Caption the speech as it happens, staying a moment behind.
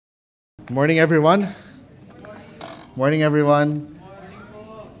Morning, everyone. Morning, everyone.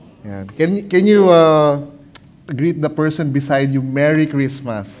 Yeah. Can you greet the person beside you? Merry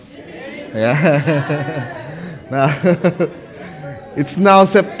Christmas. Yeah. Now, it's now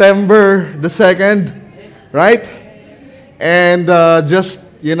September the 2nd, right? And just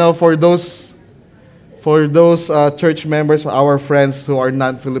for those church members, our friends who are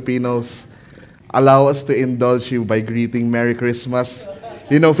non-Filipinos, allow us to indulge you by greeting Merry Christmas.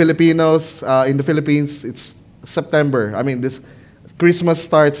 Filipinos, in the Philippines, it's September. I mean, this Christmas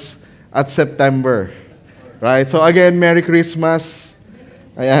starts at September, right? So again, Merry Christmas.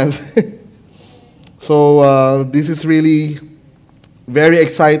 Ayan. So this is really very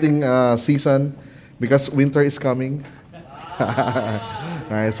exciting season because winter is coming.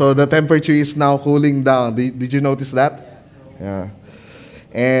 Right, so the temperature is now cooling down. Did you notice that? Yeah.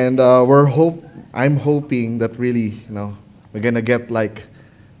 And I'm hoping that really, we're gonna get like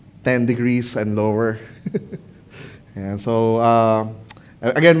 10 degrees and lower. And so,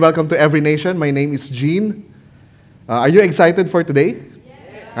 again, welcome to Every Nation. My name is Gene. Are you excited for today?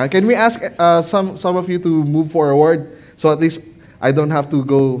 Can we ask some of you to move forward so at least I don't have to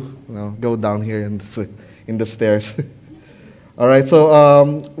go down here in the stairs. All right.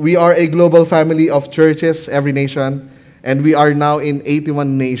 So we are a global family of churches, Every Nation, and we are now in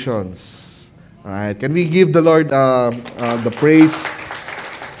 81 nations. All right. Can we give the Lord the praise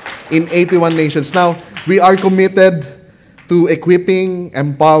in 81 nations? Now, we are committed to equipping,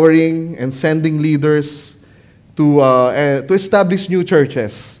 empowering, and sending leaders to establish new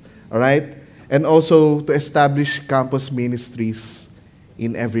churches, all right? And also to establish campus ministries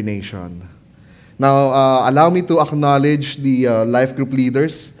in every nation. Now, allow me to acknowledge the life group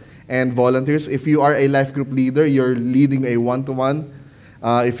leaders and volunteers. If you are a life group leader, you're leading a one-to-one.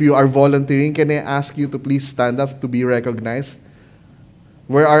 If you are volunteering, can I ask you to please stand up to be recognized?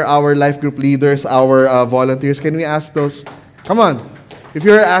 Where are our life group leaders, our volunteers? Can we ask those? Come on. If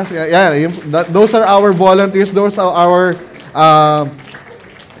you're asking, those are our volunteers. Those are our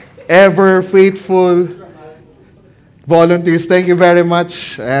ever faithful volunteers. Thank you very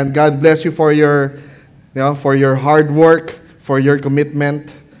much, and God bless you for your hard work, for your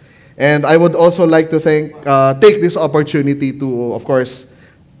commitment. And I would also like to take this opportunity to, of course,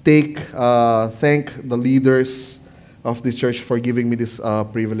 thank the leaders of this church for giving me this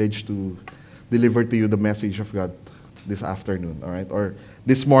privilege to deliver to you the message of God this afternoon, all right, or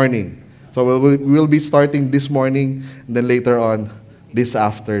this morning. So we'll be starting this morning, and then later on this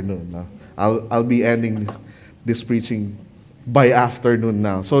afternoon. I'll be ending this preaching by afternoon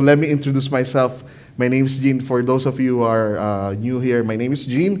now. So let me introduce myself. My name is Gene. For those of you who are new here, my name is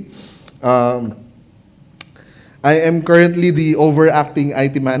Gene. I am currently the overacting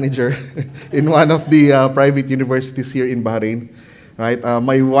IT manager in one of the private universities here in Bahrain. Right?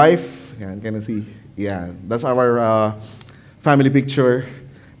 My wife, can you see? Yeah, that's our family picture.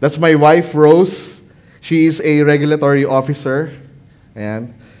 That's my wife, Rose. She is a regulatory officer.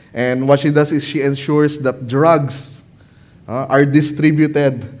 And what she does is she ensures that drugs are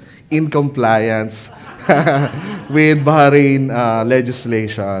distributed in compliance with Bahrain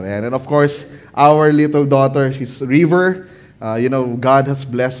legislation. And of course, our little daughter, she's River. God has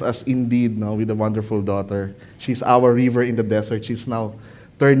blessed us indeed now with a wonderful daughter. She's our river in the desert. She's now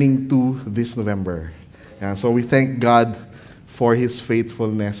turning 2 this November. So we thank God for His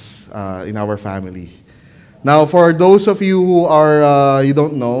faithfulness in our family. Now, for those of you who are you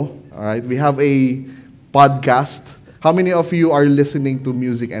don't know, all right, we have a podcast. How many of you are listening to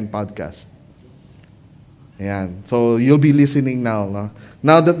music and podcast? So you'll be listening now. No?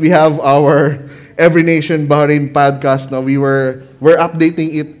 Now that we have our Every Nation Bahrain podcast, now we're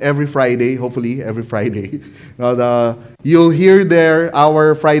updating it every Friday, hopefully every Friday. Now you'll hear there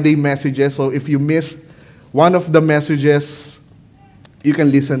our Friday messages. So if you missed one of the messages, you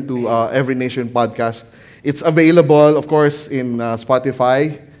can listen to Every Nation podcast. It's available, of course, in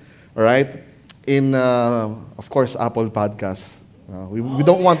Spotify, all right? In, of course, Apple Podcasts. We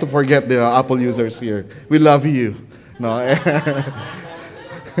don't want to forget the Apple users here. We love you. No.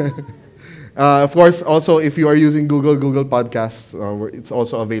 Of course, also, if you are using Google Podcasts, it's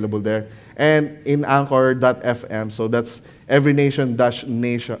also available there. And in Anchor.fm, so that's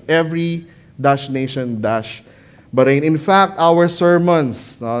every-nation-Bahrain. In fact, our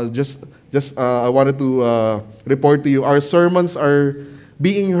sermons, I wanted to report to you, our sermons are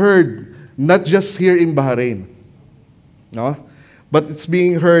being heard not just here in Bahrain, but it's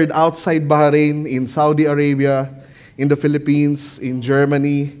being heard outside Bahrain, in Saudi Arabia, in the Philippines, in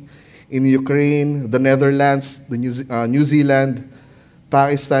Germany, in Ukraine, the Netherlands, New Zealand,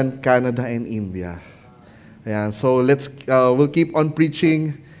 Pakistan, Canada, and India. So we'll keep on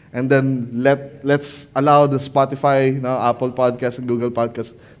preaching and then let's allow the Spotify, Apple Podcasts, and Google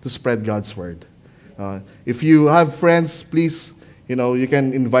Podcasts to spread God's word. If you have friends, please, you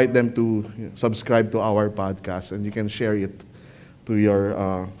can invite them to subscribe to our podcast, and you can share it to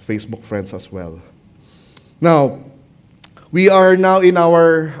your Facebook friends as well. Now, we are in an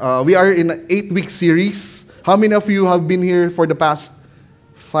 8-week series. How many of you have been here for the past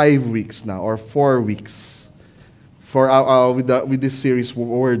 5 weeks now, or 4 weeks, with this series,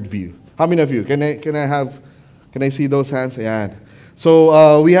 Worldview? How many of you? Can I see those hands? Yeah.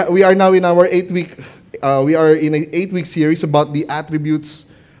 So we are now in our 8-week. We are in an 8-week series about the attributes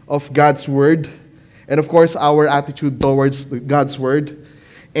of God's word, and of course our attitude towards God's word.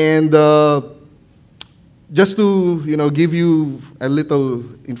 And just to give you a little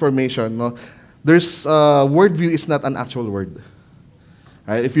information, there's worldview is not an actual word.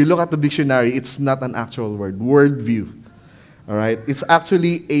 Right? If you look at the dictionary, it's not an actual word. Worldview. All right, it's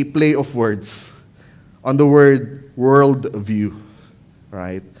actually a play of words on the word worldview.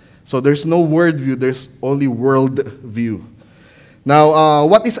 Right. So there's no worldview. There's only worldview. Now,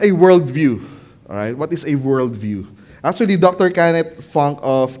 what is a worldview? All right. What is a worldview? Actually, Dr. Kenneth Funk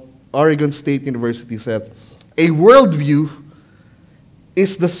of Oregon State University said, a worldview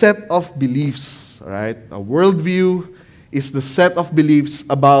is the set of beliefs. All right. A worldview is the set of beliefs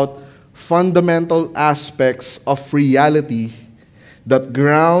about fundamental aspects of reality that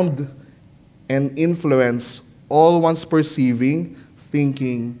ground and influence all one's perceiving,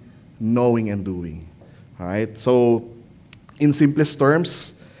 thinking, knowing, and doing. All right? So, in simplest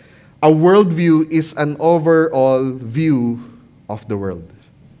terms, a worldview is an overall view of the world.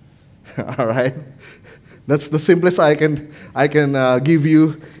 All right? That's the simplest I can give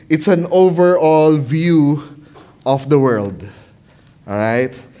you. It's an overall view of the world. All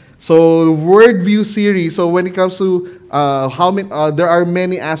right? So, the Worldview series, so when it comes to there are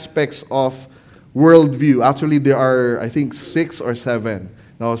many aspects of worldview. Actually, there are, I think, 6 or 7.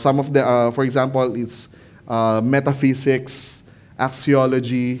 Now, some of the, for example, it's metaphysics,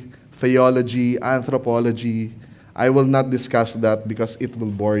 axiology, theology, anthropology. I will not discuss that because it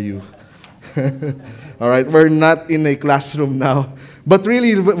will bore you. All right, we're not in a classroom now. But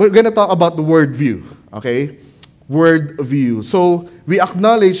really, we're going to talk about the worldview, okay? Worldview. So, we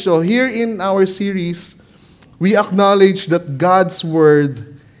acknowledge, so here in our series, we acknowledge that God's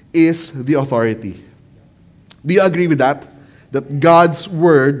word is the authority. Do you agree with that? That God's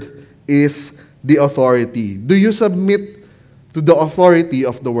word is the authority. Do you submit to the authority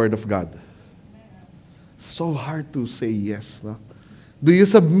of the word of God? So hard to say yes, no? Do you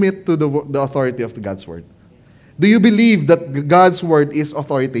submit to the authority of God's word? Do you believe that God's word is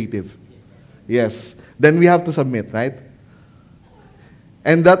authoritative? Yes. Then we have to submit, right?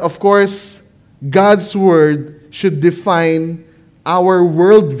 And that, of course, God's word should define our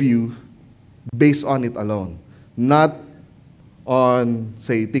worldview based on it alone, not on,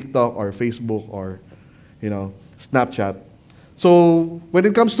 say, TikTok or Facebook or, Snapchat. So when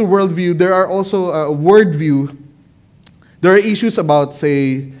it comes to worldview, there are also worldview. There are issues about,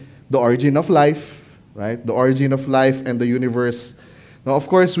 say, the origin of life, right? The origin of life and the universe. Now, of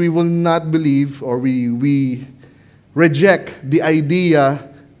course, we will not believe, or we reject the idea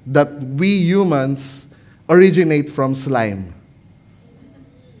that we humans originate from slime.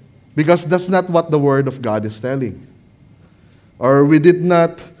 Because that's not what the Word of God is telling. Or we did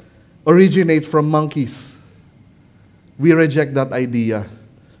not originate from monkeys. We reject that idea.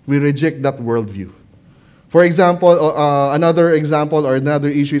 We reject that worldview. For example, another example or another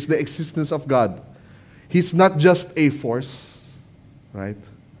issue is the existence of God. He's not just a force, right?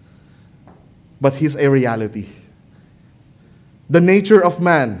 But He's a reality. The nature of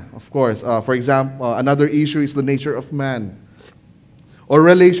man, of course. For example, another issue is the nature of man. Or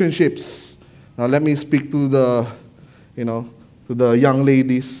relationships. Now let me speak to the, to the young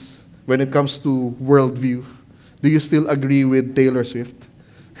ladies when it comes to worldview. Do you still agree with Taylor Swift?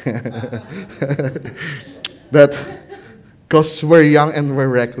 That, because we're young and we're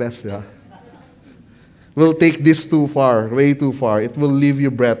reckless, yeah. We'll take this too far, way too far. It will leave you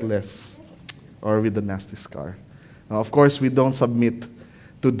breathless or with a nasty scar. Now, of course, we don't submit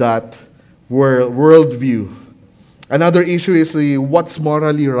to that worldview. Another issue is what's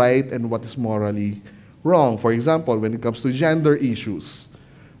morally right and what is morally wrong. For example, when it comes to gender issues.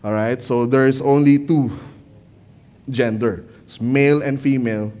 All right, so there's only 2 gender. It's male and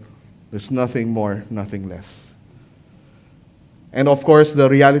female. There's nothing more, nothing less. And of course, the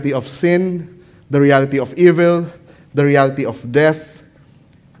reality of sin, the reality of evil, the reality of death,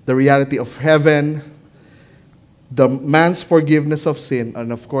 the reality of heaven, the man's forgiveness of sin,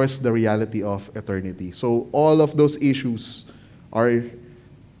 and of course, the reality of eternity. So all of those issues are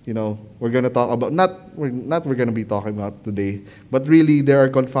we're going to talk about, we're going to be talking about today, but really they are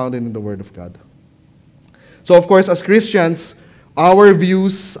confounded in the Word of God. So of course, as Christians, our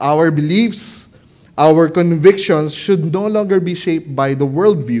views, our beliefs, our convictions should no longer be shaped by the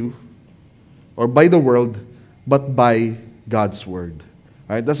worldview or by the world, but by God's Word.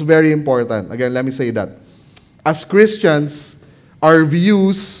 Right? That's very important. Again, let me say that. As Christians, our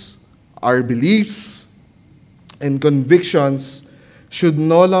views, our beliefs, and convictions should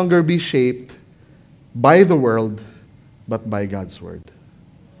no longer be shaped by the world, but by God's Word.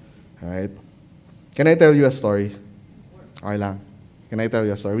 All right? Can I tell you a story? Okay lang. Can I tell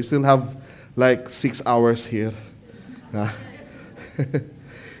you a story? We still have like 6 hours here.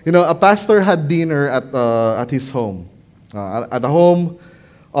 A pastor had dinner at his home, at the home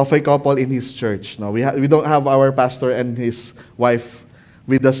of a couple in his church. Now we don't have our pastor and his wife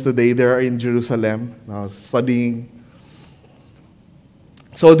with us today. They are in Jerusalem studying.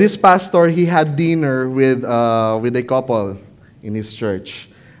 So this pastor, he had dinner with a couple in his church.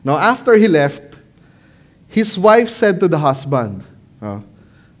 Now after he left, his wife said to the husband,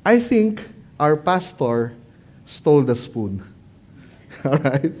 "I think our pastor stole the spoon." All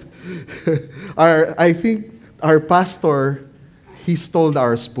right? I think our pastor, he stole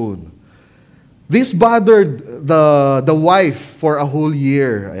our spoon. This bothered the wife for a whole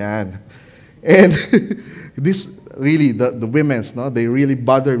year. Ayan. And this really, the women's, they really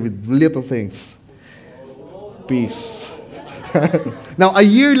bother with little things. Peace. Now, a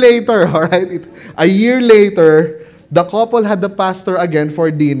year later, all right? A year later, the couple had the pastor again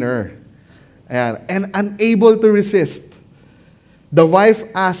for dinner. And unable to resist, the wife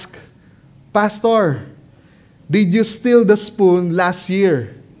asked, "Pastor, did you steal the spoon last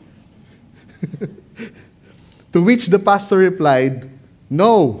year?" To which the pastor replied,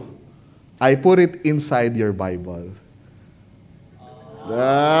 "No, I put it inside your Bible."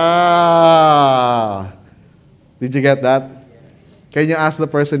 Did you get that? Can you ask the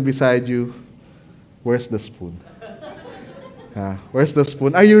person beside you, "Where's the spoon?" Where's the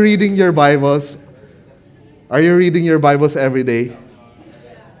spoon? Are you reading your Bibles? Are you reading your Bibles every day?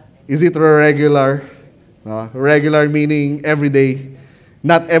 Is it regular? Regular meaning every day,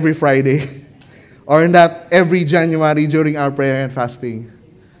 not every Friday, or not every January during our prayer and fasting.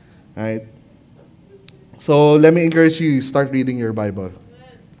 Right? So let me encourage you, start reading your Bible.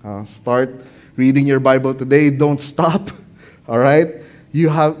 Start reading your Bible today. Don't stop. All right?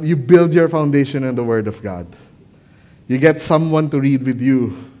 You build your foundation on the Word of God. You get someone to read with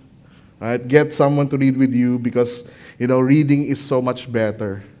you. Right? Get someone to read with you because reading is so much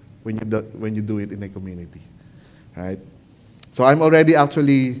better when you do it in a community. Right? So I'm already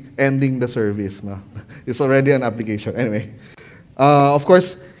actually ending the service. No? It's already an application. Anyway, of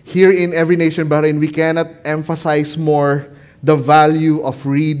course, here in Every Nation Bahrain, we cannot emphasize more the value of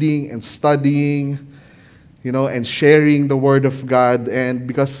reading and studying, and sharing the Word of God. And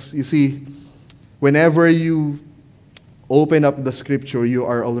because, you see, whenever you open up the Scripture, you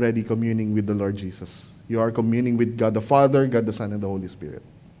are already communing with the Lord Jesus. You are communing with God the Father, God the Son, and the Holy Spirit.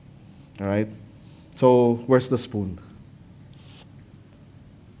 All right? So, where's the spoon?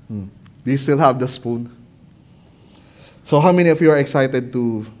 Do you still have the spoon? So, how many of you are excited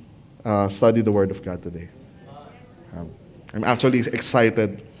to study the Word of God today? I'm actually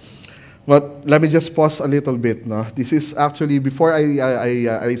excited. But let me just pause a little bit. No? This is actually, before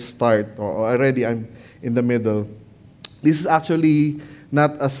I start, or already I'm in the middle, this is actually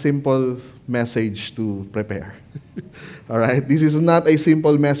not a simple message to prepare. All right? This is not a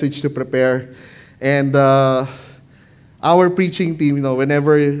simple message to prepare. And our preaching team,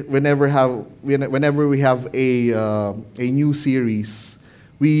 whenever we have a new series,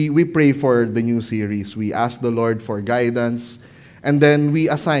 we pray for the new series. We ask the Lord for guidance, and then we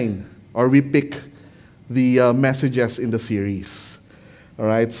assign or we pick the messages in the series. All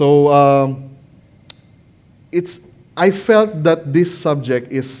right. So I felt that this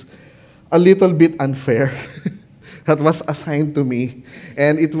subject is a little bit unfair. That was assigned to me,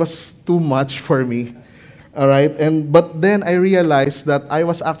 and it was too much for me. All right, but then I realized that I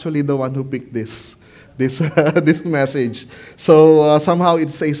was actually the one who picked this message. So somehow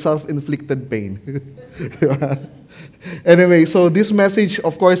it's a self-inflicted pain. Anyway, so this message,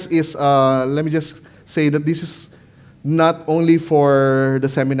 of course, is let me just say that this is not only for the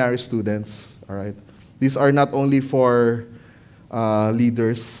seminary students. All right, these are not only for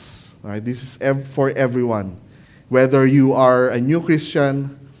leaders. All right, this is for everyone, whether you are a new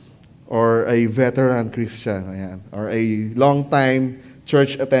Christian or a veteran Christian, ayan, or a long-time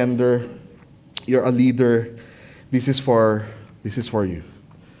church attender, you're a leader, this is for you,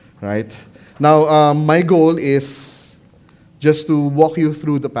 right? Now, my goal is just to walk you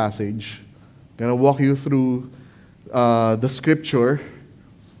through the passage. Gonna walk you through the scripture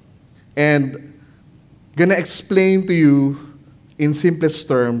and gonna explain to you in simplest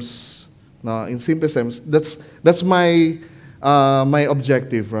terms. No, in simplest terms, that's my my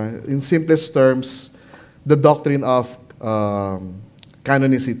objective, right? In simplest terms, the doctrine of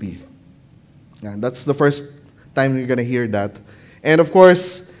canonicity. Yeah, that's the first time you're gonna hear that. And of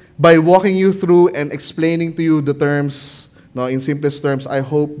course, by walking you through and explaining to you the terms, no, in simplest terms, I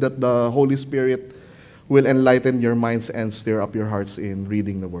hope that the Holy Spirit will enlighten your minds and stir up your hearts in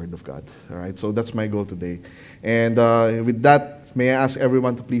reading the Word of God. All right, so that's my goal today. And with that, may I ask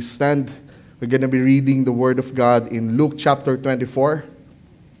everyone to please stand. We're going to be reading the Word of God in Luke chapter 24.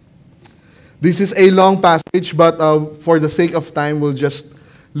 This is a long passage, but for the sake of time, we'll just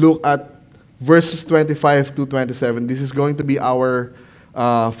look at verses 25 to 27. This is going to be our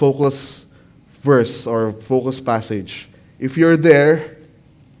focus verse or focus passage. If you're there,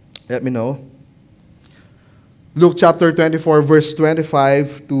 let me know. Luke chapter 24, verse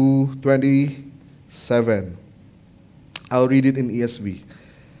 25 to 27. I'll read it in ESV.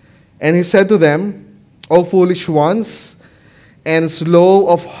 And he said to them, O foolish ones, and slow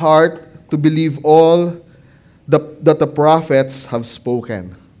of heart to believe all that the prophets have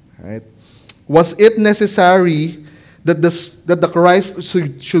spoken. Right? Was it necessary that the Christ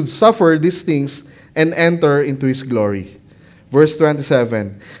should suffer these things and enter into his glory? Verse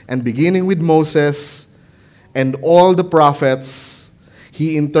 27, and beginning with Moses and all the prophets,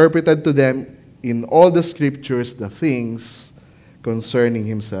 he interpreted to them in all the scriptures the things concerning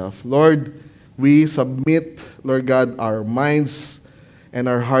himself. Lord, we submit, Lord God, our minds and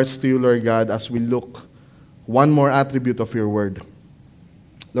our hearts to you, Lord God, as we look one more attribute of your word.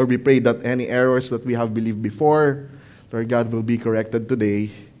 Lord, we pray that any errors that we have believed before, Lord God, will be corrected today.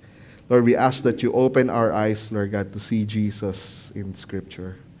 Lord, we ask that you open our eyes, Lord God, to see Jesus in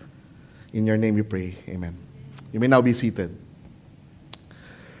Scripture. In your name we pray. Amen. You may now be seated.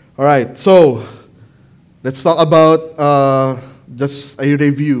 All right, so let's talk about just a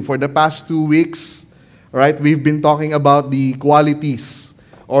review. For the past 2 weeks, all right, we've been talking about the qualities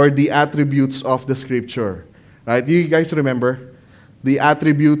or the attributes of the Scripture. Right? Do you guys remember the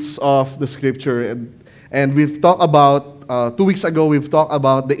attributes of the Scripture? And we've talked about 2 weeks ago, we've talked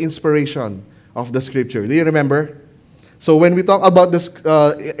about the inspiration of the Scripture. Do you remember? So when we talk about this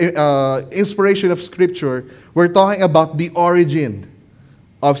inspiration of Scripture, we're talking about the origin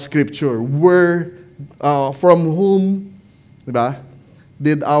of Scripture. Where, from whom, diba,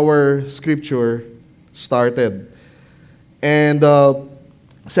 did our Scripture started? And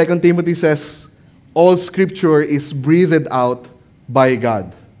 2 Timothy says, all Scripture is breathed out by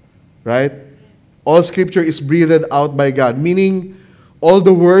God. Right? All Scripture is breathed out by God, meaning all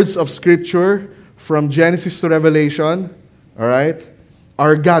the words of Scripture from Genesis to Revelation, all right,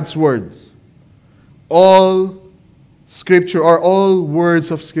 are God's words. All Scripture or all words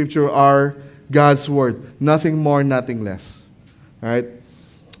of Scripture are God's word. Nothing more, nothing less. All right?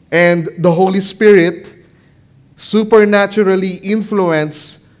 And the Holy Spirit supernaturally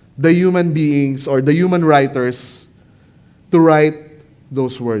influenced the human beings or the human writers to write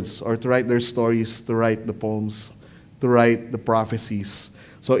those words, or to write their stories, to write the poems, to write the prophecies.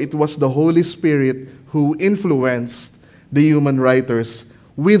 So it was the Holy Spirit who influenced the human writers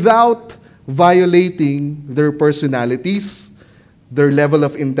without violating their personalities, their level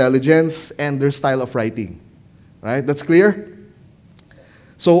of intelligence, and their style of writing. Right? That's clear?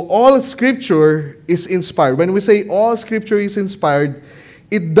 So all Scripture is inspired. When we say all Scripture is inspired,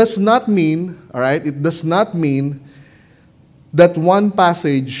 it does not mean, all right, it does not mean that one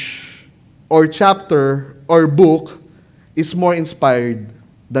passage or chapter or book is more inspired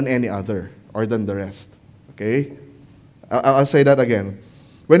than any other or than the rest. Okay? I'll say that again.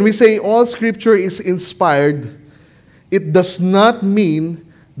 When we say all Scripture is inspired, it does not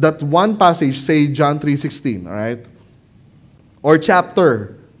mean that one passage, say John 3:16, all right? Or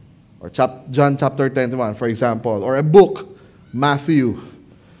chapter, or John chapter 21, for example, or a book, Matthew,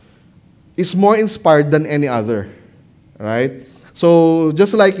 is more inspired than any other. Right? So,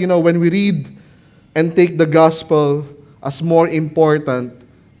 just like, when we read and take the gospel as more important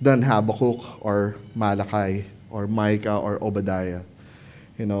than Habakkuk or Malachi or Micah or Obadiah,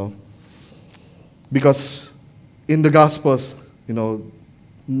 because in the gospels,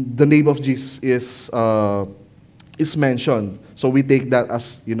 the name of Jesus is mentioned. So we take that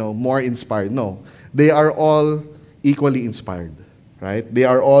as, more inspired. No, they are all equally inspired, right? They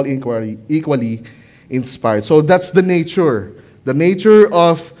are all equally inspired. So that's the nature. The nature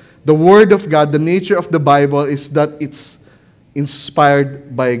of the Word of God, the nature of the Bible is that it's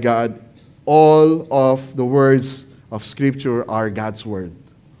inspired by God. All of the words of Scripture are God's Word.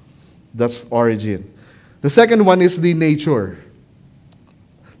 That's origin. The second one is the nature.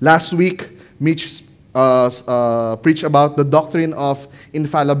 Last week, Mitch preached about the doctrine of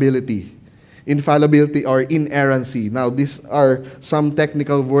infallibility. Infallibility or inerrancy. Now, these are some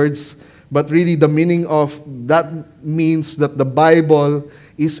technical words, but really the meaning of that means that the Bible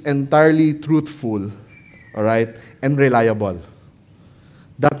is entirely truthful, all right, and reliable.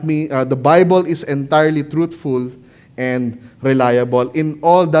 That means the Bible is entirely truthful and reliable in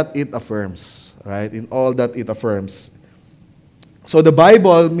all that it affirms, right? In all that it affirms. So the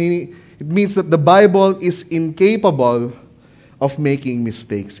Bible, it means that the Bible is incapable of making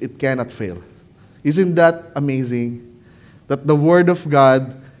mistakes. It cannot fail. Isn't that amazing? That the Word of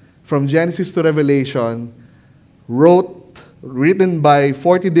God, from Genesis to Revelation, written by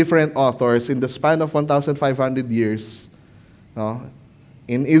 40 different authors in the span of 1,500 years,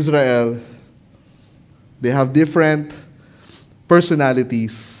 in Israel, they have different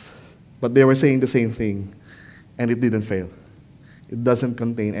personalities, but they were saying the same thing, and it didn't fail. It doesn't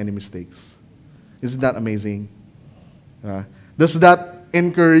contain any mistakes. Isn't that amazing? Does that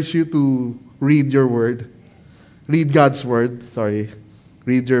encourage you to read your word? Read God's word,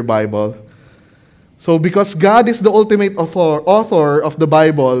 read your Bible. So because God is the ultimate author of the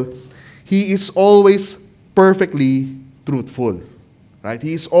Bible, He is always perfectly truthful. Right?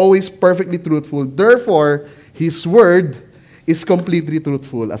 He is always perfectly truthful. Therefore, His word is completely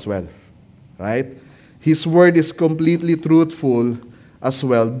truthful as well. Right? His word is completely truthful as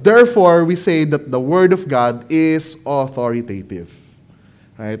well. Therefore, we say that the word of God is authoritative.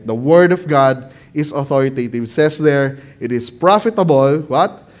 Right? The word of God is authoritative. It says there, it is profitable,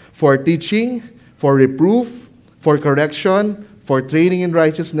 what? For teaching, for reproof, for correction, for training in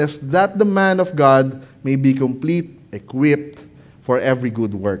righteousness, that the man of God may be complete, equipped for every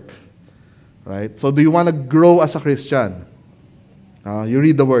good work. Right? So do you want to grow as a Christian? You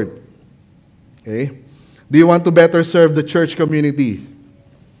read the word. Okay? Do you want to better serve the church community?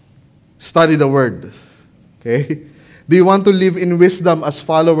 Study the word. Okay? Do you want to live in wisdom as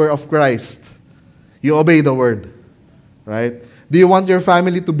follower of Christ? You obey the word. Right? Do you want your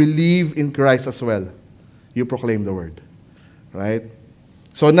family to believe in Christ as well? You proclaim the word. Right?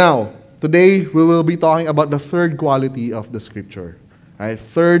 So now, today we will be talking about the third quality of the Scripture. Right?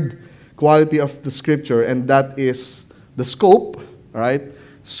 Third quality of the Scripture, and that is the scope. Right?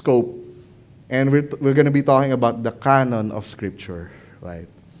 Scope. And we're going to be talking about the canon of Scripture. Right?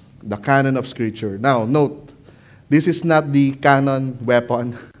 The canon of Scripture. Now, note, this is not the Canon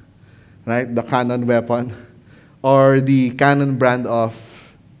weapon. Right? The Canon weapon. Or the Canon brand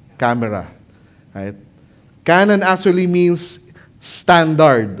of camera. Right? Canon actually means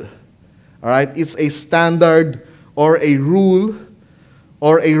standard. All right? It's a standard or a rule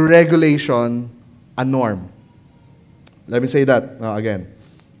or a regulation, a norm. Let me say that again.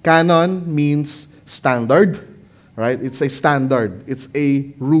 Canon means standard. Right? It's a standard. It's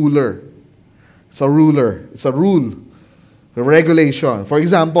a ruler. It's a ruler. It's a rule. A regulation. For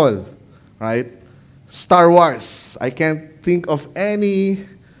example, right? Star Wars. I can't think of any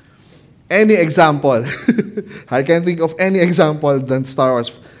example. I can't think of any example than Star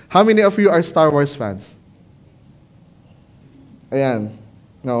Wars. How many of you are Star Wars fans? Ayan.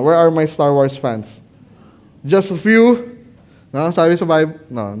 No, where are my Star Wars fans? Just a few? No, sabi sa Bible?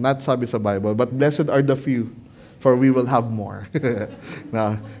 No, not sabi sa Bible, but blessed are the few, for we will have more.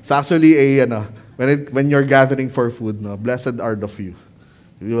 No, it's actually when you're gathering for food, no, blessed are the few.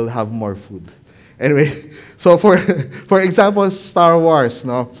 We will have more food. Anyway, so for example, Star Wars,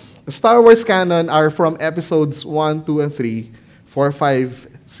 no? Star Wars canon are from episodes 1, 2, and 3, 4, 5,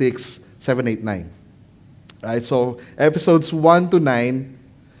 6, 7, 8, 9. Right? So episodes 1 to 9,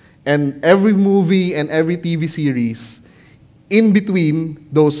 and every movie and every TV series in between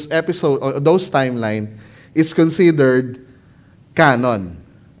those episodes or those timeline is considered canon.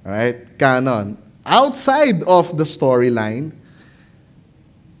 All right? Canon. Outside of the storyline,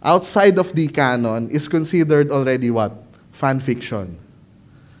 outside of the canon is considered already what? Fan fiction.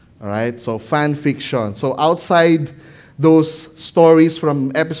 All right? So fan fiction. So outside those stories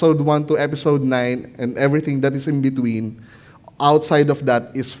from episode 1 to episode 9 and everything that is in between, outside of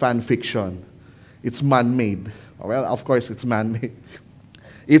that is fan fiction. It's man-made. Well, of course, it's man-made.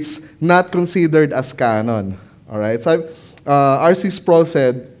 It's not considered as canon. All right? So R.C. Sproul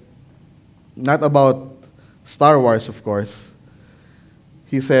said, not about Star Wars, of course.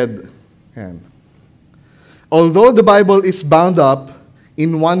 He said, although the Bible is bound up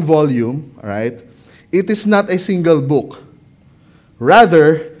in one volume, all right, it is not a single book.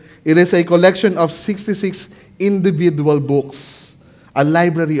 Rather, it is a collection of 66 individual books, a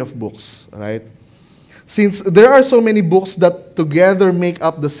library of books, all right? Since there are so many books that together make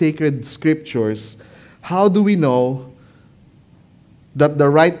up the sacred scriptures, how do we know that the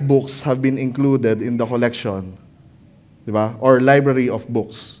right books have been included in the collection, diba? Or library of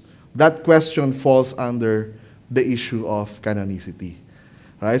books? That question falls under the issue of canonicity.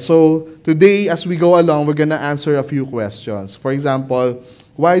 Right? So today, as we go along, we're going to answer a few questions. For example,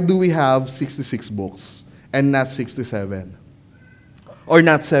 why do we have 66 books and not 67? Or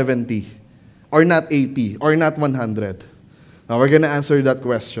not 70? Or not 80? Or not 100? Now, we're going to answer that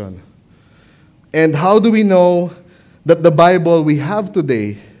question. And how do we know that the Bible we have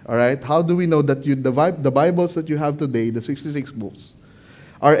today, all right, how do we know that the Bibles that you have today, the 66 books,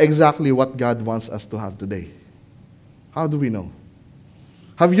 are exactly what God wants us to have today? How do we know?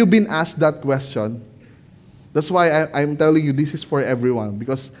 Have you been asked that question? That's why I'm telling you this is for everyone,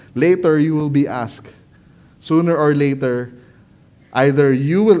 because later you will be asked. Sooner or later, either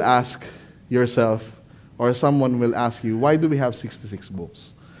you will ask yourself or someone will ask you, why do we have 66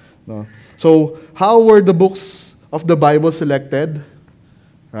 books? No? So how were the books of the Bible selected?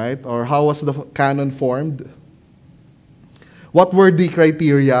 Right? Or how was the canon formed? What were the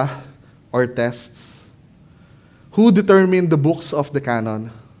criteria or tests? Who determined the books of the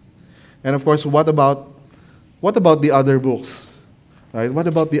canon? And of course, what about the other books? Right? What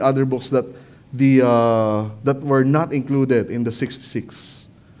about the other books that were not included in the 66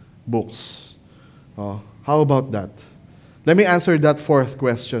 books? How about that? Let me answer that fourth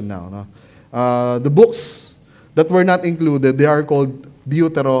question now. No? The books that were not included, they are called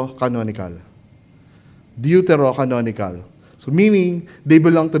deuterocanonical. Deuterocanonical. So meaning, they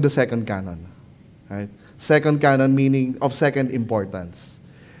belong to the second canon. Right? Second canon meaning of second importance.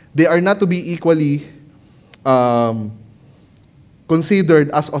 They are not to be equally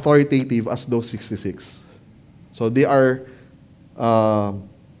considered as authoritative as those 66. So they are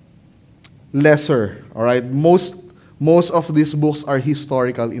lesser. All right. Most of these books are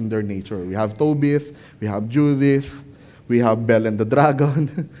historical in their nature. We have Tobit, we have Judith, we have Bel and the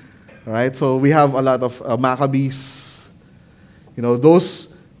Dragon. All right. So we have a lot of Maccabees. Those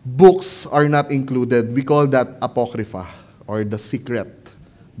books are not included. We call that apocrypha, or the secret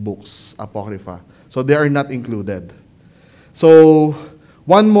books, apocrypha. So they are not included. So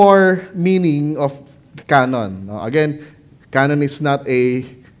one more meaning of canon. Again, canon is not a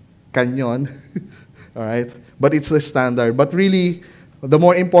canyon, all right? But it's the standard. But really, the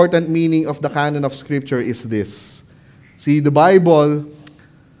more important meaning of the canon of Scripture is this. See, the Bible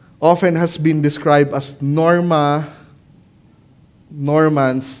often has been described as normans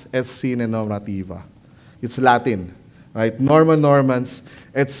et sine normativa. It's Latin, right? Normans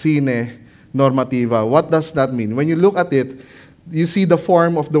et sine normativa. What does that mean? When you look at it, you see the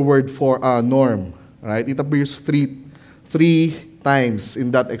form of the word for norm, right? It appears three times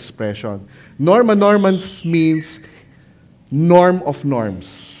in that expression. Normans means norm of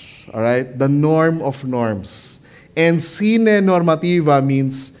norms, all right? The norm of norms. And sine normativa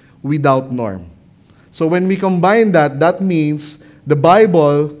means without norm. So when we combine that, that means the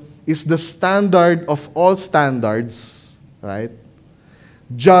Bible is the standard of all standards, right?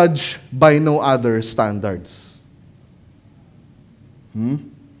 Judged by no other standards.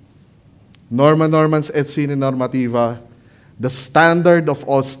 Normans et sine normativa, the standard of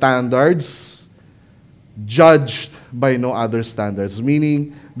all standards, judged by no other standards,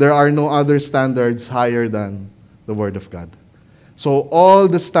 meaning there are no other standards higher than the Word of God. So all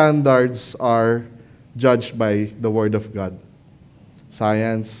the standards are judged by the Word of God.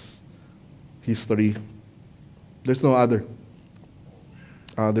 Science, history. There's no other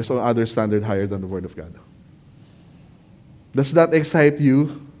standard higher than the Word of God. Does that excite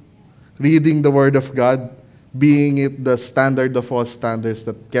you? Reading the Word of God, being it the standard of all standards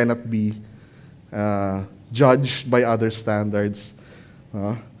that cannot be judged by other standards.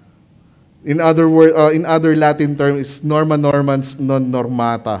 In other Latin term is norma normans non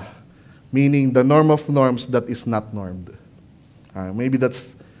normata, meaning the norm of norms that is not normed. Maybe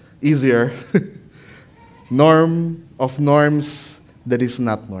that's easier. Norm of norms that is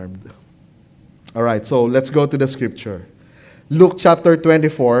not normed. All right, so let's go to the scripture. Luke chapter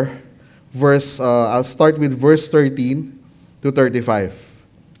 24, I'll start with verse 13 to 35.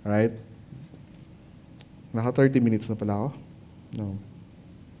 All right? Naka 30 minutes na pala ako? No.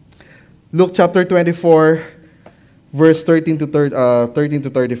 Luke chapter 24, verse 13 to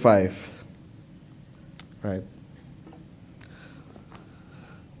 35. Right.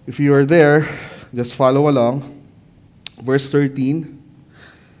 If you are there, just follow along. Verse 13.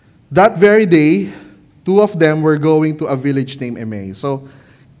 That very day, two of them were going to a village named Emmaus. So,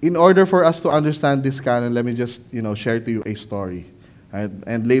 in order for us to understand this canon, let me just share to you a story. Right?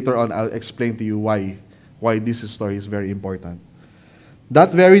 And later on, I'll explain to you why why this story is very important.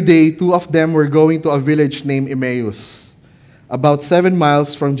 That very day, two of them were going to a village named Emmaus, about 7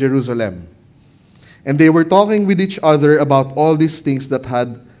 miles from Jerusalem. And they were talking with each other about all these things that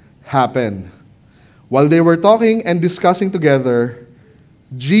had happened. While they were talking and discussing together,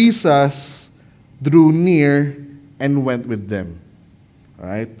 Jesus drew near and went with them. All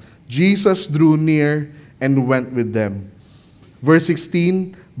right? Jesus drew near and went with them. Verse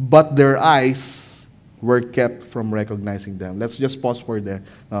 16, but their eyes were kept from recognizing them. Let's just pause for there.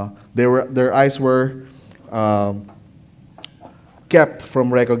 Their eyes were kept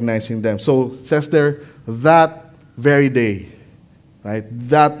from recognizing them. So it says there, that very day, right?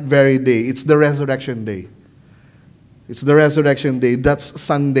 That very day. It's the resurrection day. It's the resurrection day. That's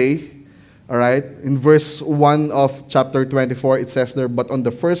Sunday. All right? In verse 1 of chapter 24, it says there, but on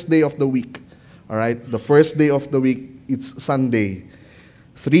the first day of the week, all right? The first day of the week, it's Sunday.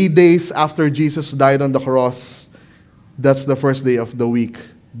 3 days after Jesus died on the cross, that's the first day of the week.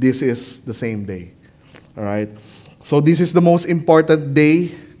 This is the same day. All right? So this is the most important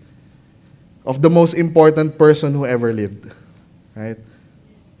day of the most important person who ever lived. Right?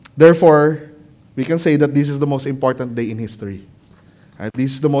 Therefore, we can say that this is the most important day in history. Right?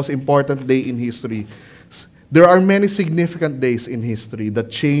 This is the most important day in history. There are many significant days in history that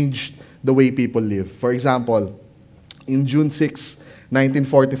changed the way people live. For example, in June 6,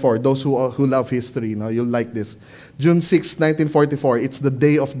 1944, those who love history, you'll like this. June 6, 1944, it's the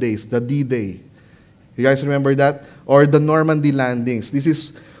Day of Days, the D-Day. You guys remember that? Or the Normandy landings. This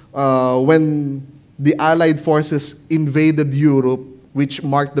is when the Allied forces invaded Europe, which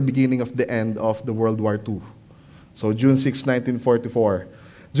marked the beginning of the end of the World War II. So June 6, 1944.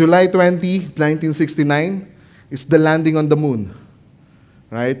 July 20, 1969, is the landing on the moon.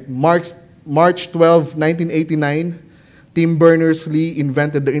 Right? March 12, 1989, Tim Berners-Lee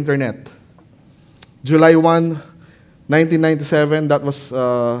invented the internet. July 1, 1997, that was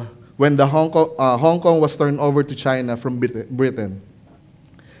when the Hong Kong was turned over to China from Britain.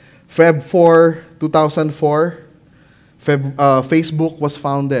 Feb 4, 2004, Facebook was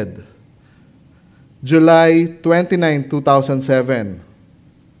founded. July 29, 2007.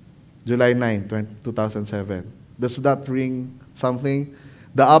 July 9, 2007. Does that ring something?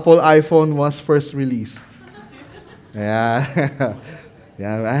 The Apple iPhone was first released. Yeah.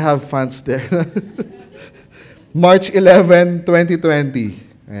 Yeah, I have fans there. March 11, 2020.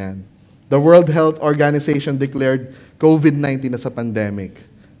 Ayan. The World Health Organization declared COVID-19 as a pandemic.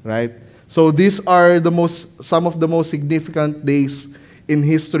 Right? So these are some of the most significant days in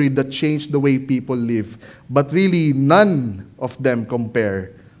history that changed the way people live. But really, none of them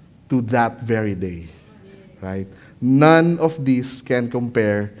compare to that very day. Right? None of these can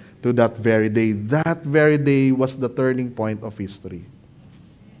compare to that very day. That very day was the turning point of history.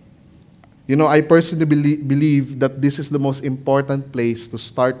 I personally believe that this is the most important place to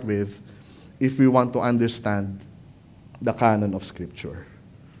start with if we want to understand the canon of Scripture.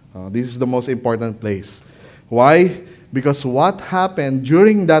 This is the most important place. Why? Because what happened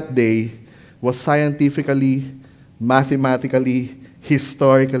during that day was scientifically, mathematically,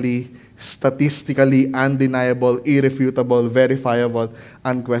 historically, statistically undeniable, irrefutable, verifiable,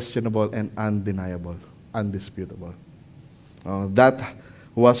 unquestionable, and undeniable, undisputable. That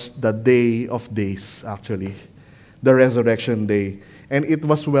was the day of days, actually, the resurrection day. And it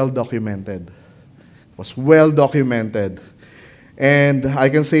was well documented. It was well documented. And I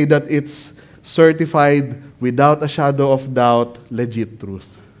can say that it's certified without a shadow of doubt, legit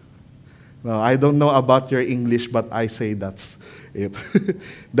truth. Now, I don't know about your English, but I say that's it.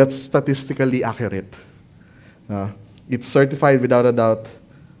 That's statistically accurate. It's certified without a doubt,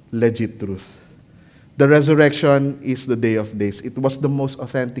 legit truth. The resurrection is the day of days. It was the most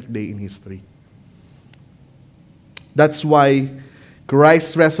authentic day in history. That's why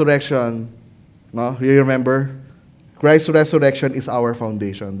Christ's resurrection, you remember? Christ's resurrection is our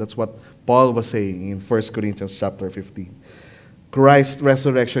foundation. That's what Paul was saying in 1 Corinthians chapter 15. Christ's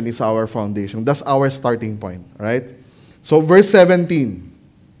resurrection is our foundation. That's our starting point, right? So verse 17.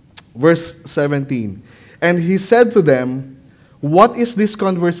 Verse 17. And he said to them, what is this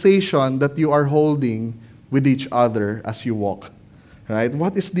conversation that you are holding with each other as you walk? Right?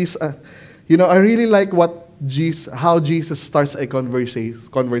 What is this? I really like how Jesus starts a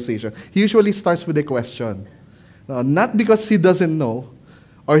conversation. He usually starts with a question. Not because he doesn't know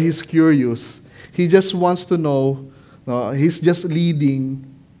or he's curious. He just wants to know. He's just leading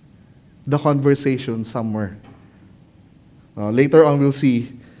the conversation somewhere. Later on, we'll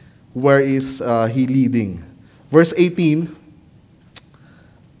see where is he leading. Verse 18.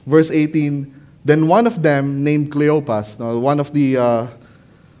 Then one of them, named Cleopas. Now, one of the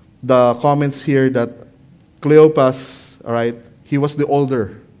comments here that Cleopas, all right, he was the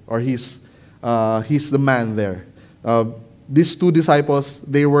older, or he's the man there. These two disciples,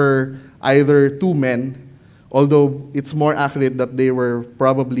 they were either two men, although it's more accurate that they were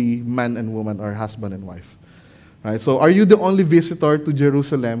probably man and woman, or husband and wife. Right? So are you the only visitor to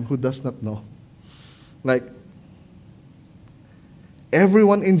Jerusalem who does not know? Like,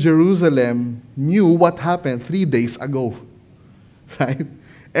 everyone in Jerusalem knew what happened 3 days ago. Right?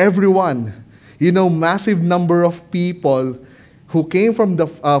 Everyone. Massive number of people who came from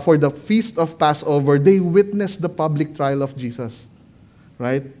for the feast of Passover, they witnessed the public trial of Jesus.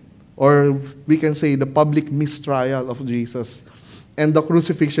 Right? Or we can say the public mistrial of Jesus and the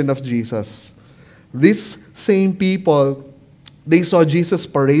crucifixion of Jesus. These same people, they saw Jesus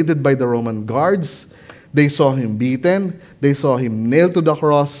paraded by the Roman guards. They saw him beaten. They saw him nailed to the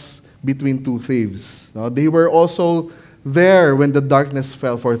cross between two thieves. Now, they were also there when the darkness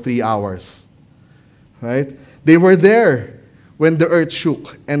fell for 3 hours. Right? They were there when the earth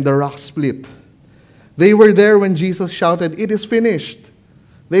shook and the rocks split. They were there when Jesus shouted, "It is finished."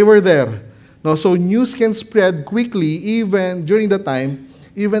 They were there. Now, so news can spread quickly even during the time,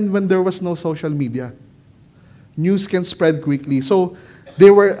 even when there was no social media. News can spread quickly. So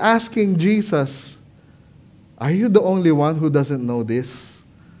they were asking Jesus, "Are you the only one who doesn't know this?"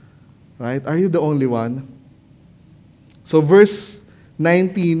 Right? Are you the only one? So verse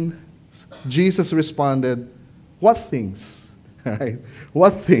 19, Jesus responded, "What things?" Right?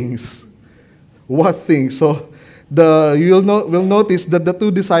 What things? What things? So we'll notice that the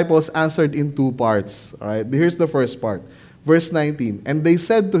two disciples answered in two parts. All right? Here's the first part. Verse 19. And they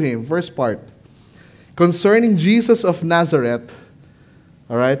said to him, first part, concerning Jesus of Nazareth,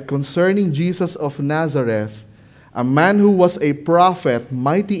 all right, concerning Jesus of Nazareth, a man who was a prophet,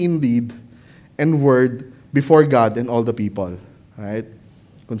 mighty in deed and word before God and all the people. All right?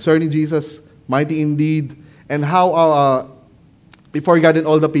 Concerning Jesus, mighty in deed, and how before God and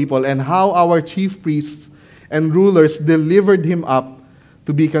all the people, and how our chief priests and rulers delivered him up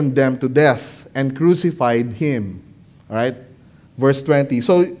to be condemned to death and crucified him. All right? Verse 20.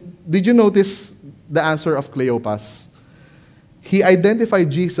 So, did you notice the answer of Cleopas? He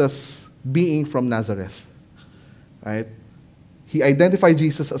identified Jesus being from Nazareth. Right? He identified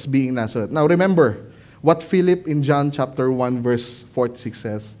Jesus as being Nazareth. Now, remember what Philip in John chapter 1 verse 46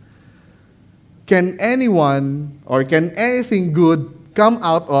 says. Can anyone or can anything good come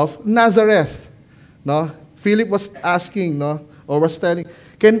out of Nazareth? No? Philip was asking, no, or was telling,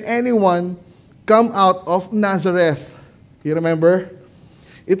 can anyone come out of Nazareth? You remember?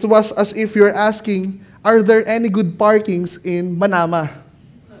 It was as if you're asking, are there any good parkings in Manama?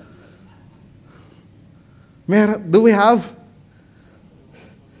 Do we have?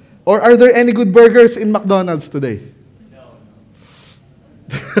 Or are there any good burgers in McDonald's today? No.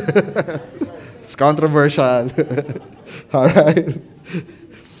 It's controversial. All right.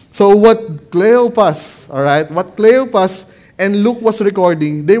 So what Cleopas, all right, what Cleopas and Luke was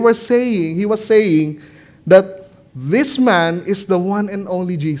recording, he was saying that this man is the one and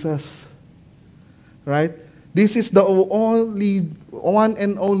only Jesus. Right? This is the only one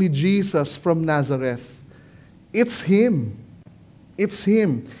and only Jesus from Nazareth. It's him. It's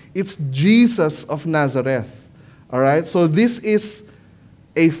him. It's Jesus of Nazareth. All right? So this is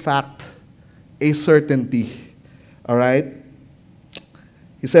a fact, a certainty. All right?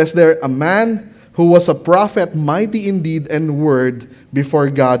 He says there, a man who was a prophet, mighty in deed and word before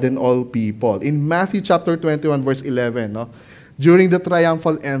God and all people. In Matthew chapter 21, verse 11, no? During the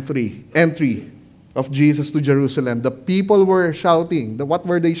triumphal entry of Jesus to Jerusalem, the people were shouting. What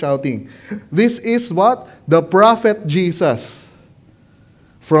were they shouting? This is what? The prophet Jesus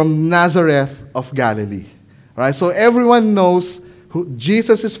from Nazareth of Galilee. All right? So everyone knows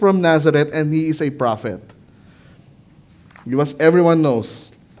Jesus is from Nazareth and he is a prophet. Because everyone knows.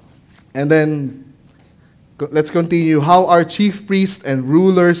 And then, let's continue. How our chief priests and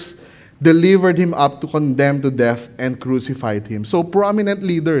rulers delivered him up to condemn to death and crucified him. So prominent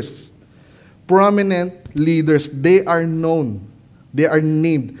leaders, they are known. They are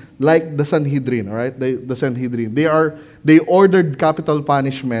named like the Sanhedrin, all right? The Sanhedrin. They ordered capital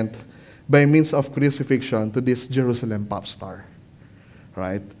punishment by means of crucifixion to this Jerusalem pop star.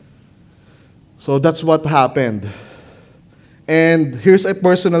 Right? So that's what happened. And here's a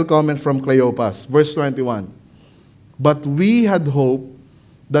personal comment from Cleopas, verse 21. But we had hoped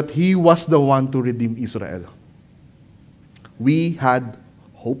that he was the one to redeem Israel. We had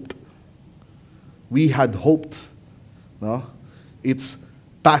hoped. We had hoped. No? It's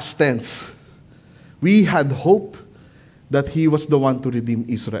past tense. We had hoped that he was the one to redeem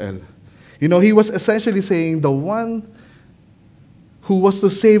Israel. He was essentially saying the one who was to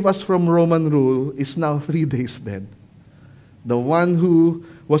save us from Roman rule is now 3 days dead. The one who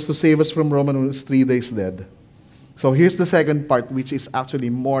was to save us from Roman rule is 3 days dead. So here's the second part, which is actually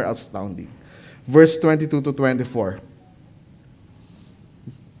more astounding. Verse 22 to 24.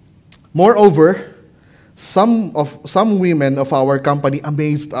 Moreover, some women of our company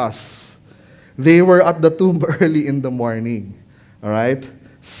amazed us. They were at the tomb early in the morning. All right?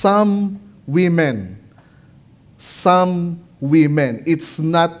 Some women. It's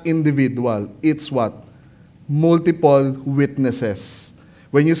not individual. It's what? Multiple witnesses.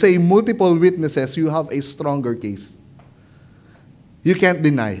 When you say multiple witnesses, you have a stronger case. You can't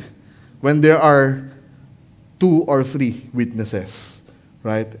deny when there are 2 or 3 witnesses,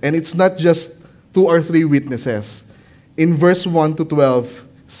 right? And it's not just 2 or 3 witnesses. In verse 1 to 12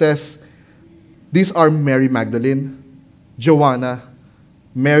 says, these are Mary Magdalene, Joanna,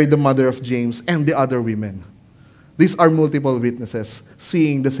 Mary the mother of James, and the other women. These are multiple witnesses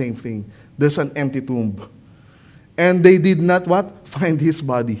seeing the same thing. There's an empty tomb. And they did not what? Find his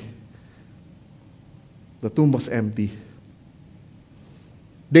body. The tomb was empty.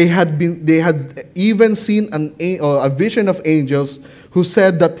 They had even seen a vision of angels who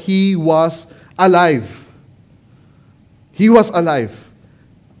said that he was alive. He was alive.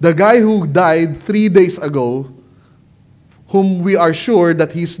 The guy who died 3 days ago, whom we are sure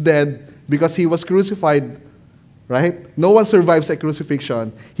that he's dead because he was crucified, right? No one survives a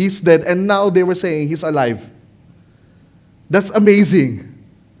crucifixion. He's dead, and now they were saying he's alive. That's amazing,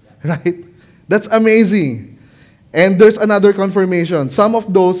 right? That's amazing. And there's another confirmation. Some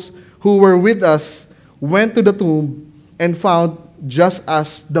of those who were with us went to the tomb and found just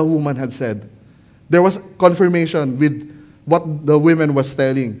as the woman had said. There was confirmation with what the women was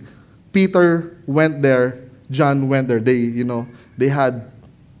telling. Peter went there, John went there. They had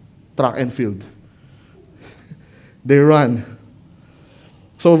track and field. They run.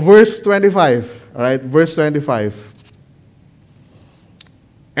 So verse 25, all right, verse 25.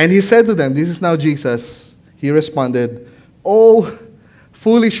 And he said to them, this is now Jesus, he responded, "O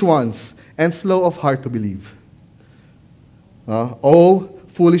foolish ones and slow of heart to believe." O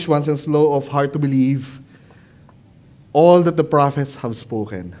foolish ones and slow of heart to believe all that the prophets have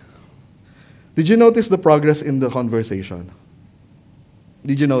spoken. Did you notice the progress in the conversation?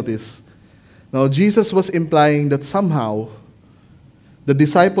 Did you notice? Now, Jesus was implying that somehow the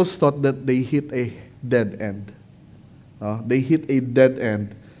disciples thought that they hit a dead end. They hit a dead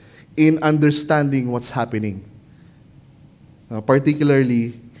end in understanding what's happening,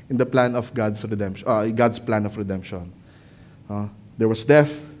 particularly in the plan of God's redemption. God's plan of redemption. There was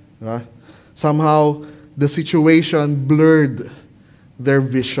death. Somehow, the situation blurred their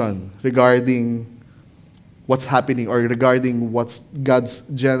vision regarding what's happening or regarding what's God's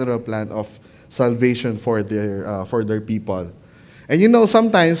general plan of salvation for their people. And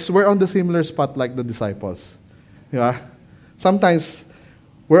sometimes we're on the similar spot like the disciples. Sometimes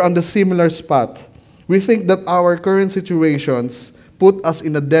we're on the similar spot. We think that our current situations put us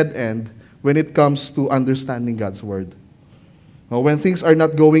in a dead end when it comes to understanding God's word. When things are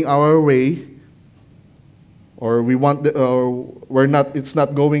not going our way, or it's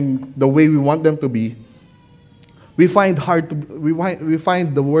not going the way we want them to be, we find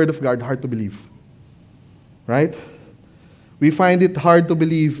the word of God hard to believe. Right? We find it hard to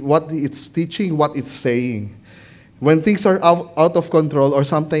believe what it's teaching, what it's saying. When things are out of control or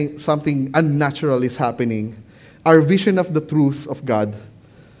something unnatural is happening, our vision of the truth of God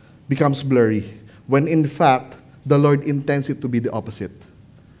becomes blurry, when in fact, the Lord intends it to be the opposite.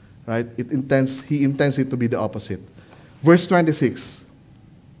 Right? He intends it to be the opposite. Verse 26.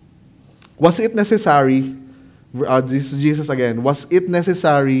 Was it necessary, this is Jesus again, was it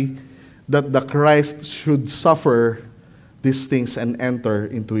necessary that the Christ should suffer these things and enter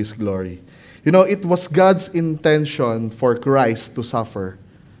into his glory? It was God's intention for Christ to suffer,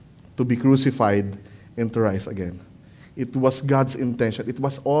 to be crucified, and to rise again. It was God's intention. It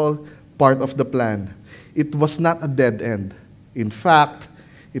was all part of the plan. It was not a dead end. In fact,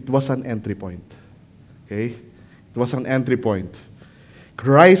 it was an entry point. Okay? It was an entry point.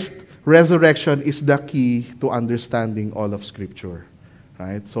 Christ's resurrection is the key to understanding all of Scripture.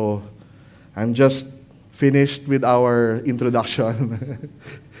 Right? So, I'm just finished with our introduction.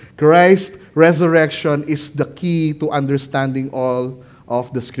 Christ's resurrection is the key to understanding all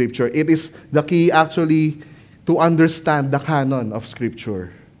of the Scripture. It is the key, actually, to understand the canon of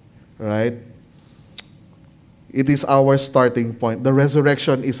Scripture. Right? It is our starting point. The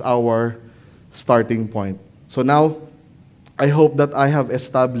resurrection is our starting point. So now, I hope that I have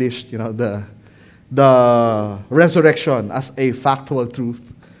established, the resurrection as a factual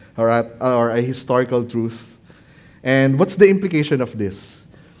truth, or a historical truth. And what's the implication of this?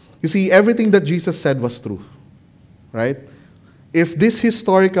 You see, everything that Jesus said was true, right? If this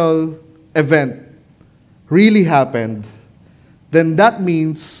historical event really happened, then that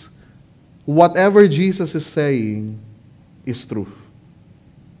means whatever Jesus is saying is true,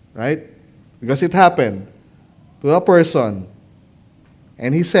 right? Because it happened to a person,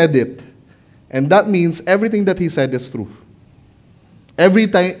 and he said it, and that means everything that he said is true.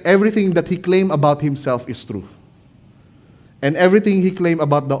 Everything that he claimed about himself is true. And everything he claimed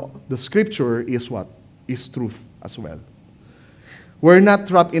about the scripture is what? Is truth as well. We're not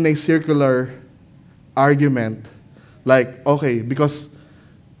trapped in a circular argument like, okay, because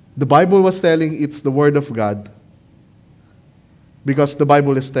the Bible was telling it's the Word of God, because the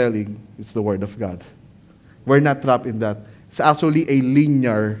Bible is telling it's the Word of God. We're not trapped in that. It's actually a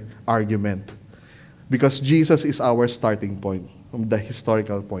linear argument because Jesus is our starting point from the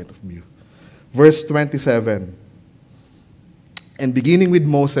historical point of view. Verse 27, and beginning with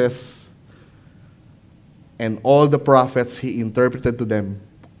Moses and all the prophets, he interpreted to them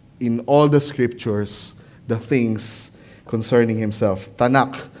in all the scriptures the things concerning himself.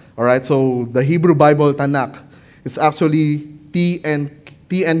 Tanakh. All right, so the Hebrew Bible Tanakh is actually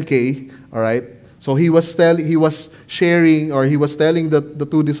TNK. All right, so he was sharing, or he was telling the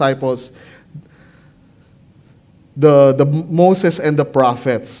two disciples the Moses and the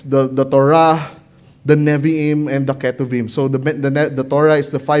prophets, the Torah, the Nevi'im, and the Ketuvim. So the Torah is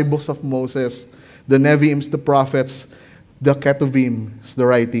the 5 books of Moses, the Nevi'im is the prophets, the Ketuvim is the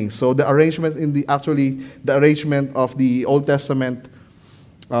writings. So the arrangement the arrangement of the Old Testament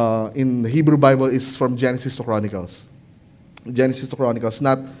in the Hebrew Bible is from Genesis to Chronicles. Genesis to Chronicles,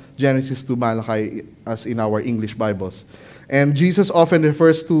 not Genesis to Malachi as in our English Bibles. And Jesus often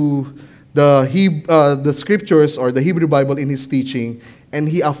refers to the scriptures or the Hebrew Bible in his teaching, and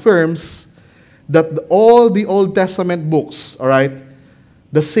he affirms that all the Old Testament books, all right,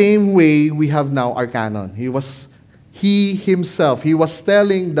 the same way we have now our canon. He himself was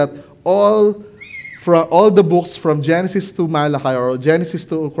telling that all the books from Genesis to Malachi or Genesis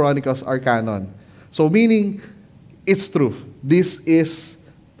to Chronicles are canon. So meaning, it's true. This is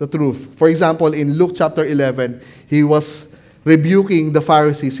the truth. For example, in Luke chapter 11, he was rebuking the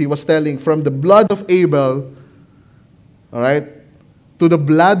Pharisees. He was telling, from the blood of Abel, all right, to the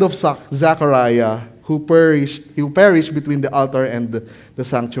blood of Zachariah, who perished between the altar and the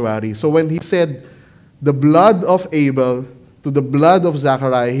sanctuary. So when he said the blood of Abel to the blood of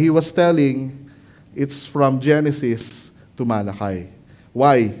Zachariah, he was telling it's from Genesis to Malachi.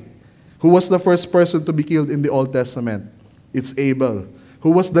 Why? Who was the first person to be killed in the Old Testament? It's Abel. Who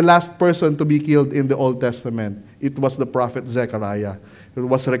was the last person to be killed in the Old Testament? It was the prophet Zechariah. It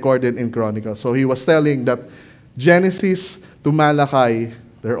was recorded in Chronicles. So he was telling that Genesis to Malachi,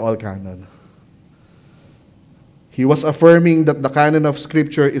 they're all canon. He was affirming that the canon of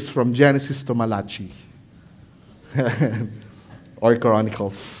Scripture is from Genesis to Malachi. Or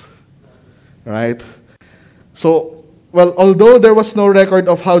Chronicles. Right? So, well, although there was no record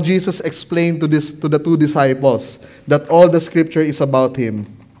of how Jesus explained to the two disciples that all the Scripture is about him,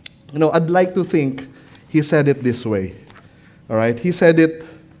 I'd like to think he said it this way. All right? He said it,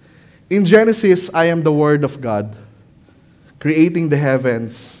 in Genesis, I am the Word of God, creating the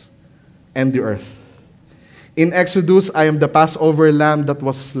heavens and the earth. In Exodus, I am the Passover lamb that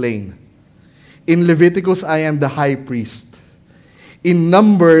was slain. In Leviticus, I am the high priest. In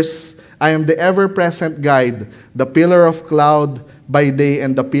Numbers, I am the ever-present guide, the pillar of cloud by day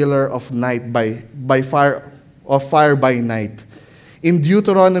and the pillar of night by fire by night. In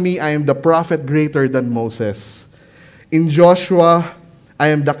Deuteronomy, I am the prophet greater than Moses. In Joshua, I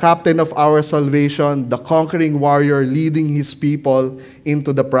am the captain of our salvation, the conquering warrior leading his people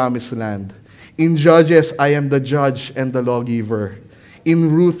into the promised land. In Judges, I am the judge and the lawgiver.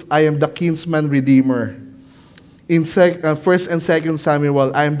 In Ruth, I am the kinsman redeemer. In 1st and 2nd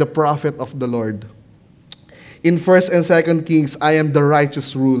Samuel, I am the prophet of the Lord. In 1st and 2nd Kings, I am the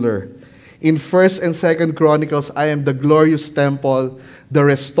righteous ruler. In 1st and 2nd Chronicles, I am the glorious temple, the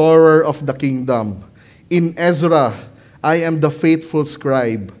restorer of the kingdom. In Ezra, I am the faithful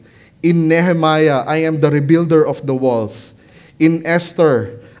scribe. In Nehemiah, I am the rebuilder of the walls. In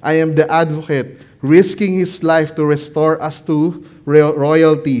Esther, I am the advocate, risking his life to restore us to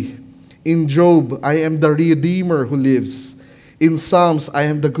royalty. In Job, I am the redeemer who lives. In Psalms, I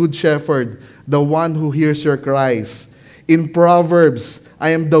am the good shepherd, the one who hears your cries. In Proverbs, I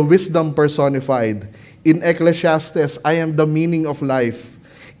am the wisdom personified. In Ecclesiastes, I am the meaning of life.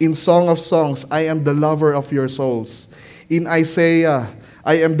 In Song of Songs, I am the lover of your souls. In Isaiah,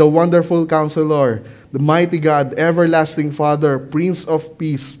 I am the wonderful counselor, the mighty God, everlasting Father, Prince of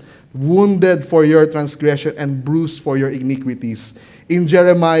Peace, wounded for your transgression, and bruised for your iniquities. In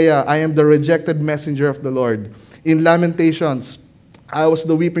Jeremiah, I am the rejected messenger of the Lord. In Lamentations, I was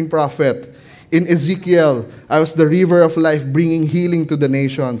the weeping prophet. In Ezekiel, I was the river of life bringing healing to the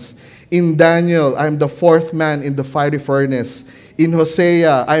nations. In Daniel, I am the fourth man in the fiery furnace. In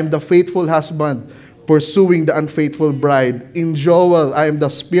Hosea, I am the faithful husband pursuing the unfaithful bride. In Joel, I am the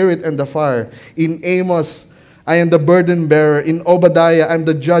spirit and the fire. In Amos, I am the burden bearer. In Obadiah, I am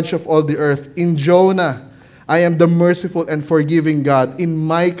the judge of all the earth. In Jonah, I am the merciful and forgiving God. In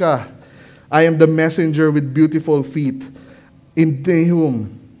Micah, I am the messenger with beautiful feet. In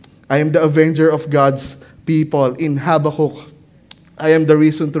Nahum, I am the avenger of God's people. In Habakkuk, I am the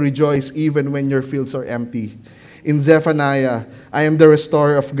reason to rejoice even when your fields are empty. In Zephaniah, I am the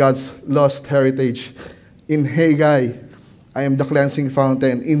restorer of God's lost heritage. In Haggai, I am the cleansing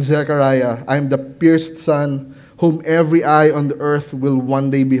fountain. In Zechariah, I am the pierced son whom every eye on the earth will one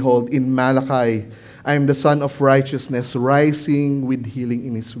day behold. In Malachi, I am the son of righteousness rising with healing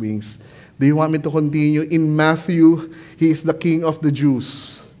in his wings. Do you want me to continue? In Matthew, he is the king of the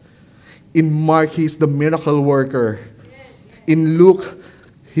Jews. In Mark, he is the miracle worker. In Luke,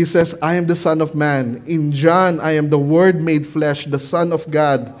 he says, I am the Son of Man. In John, I am the Word made flesh, the Son of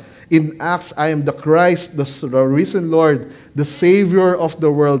God. In Acts, I am the Christ, the risen Lord, the Savior of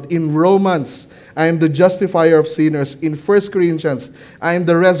the world. In Romans, I am the justifier of sinners. In 1 Corinthians, I am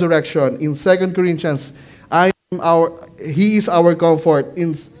the resurrection. In 2 Corinthians, He is our comfort.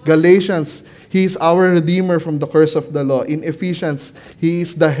 In Galatians, He is our Redeemer from the curse of the law. In Ephesians, He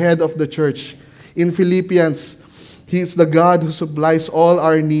is the head of the church. In Philippians, He is the God who supplies all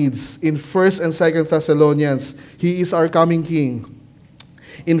our needs. In 1 and 2 Thessalonians, He is our coming King.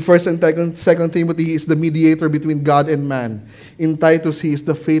 In 1 and 2 Timothy, He is the mediator between God and man. In Titus, He is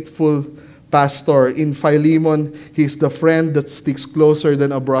the faithful pastor. In Philemon, He is the friend that sticks closer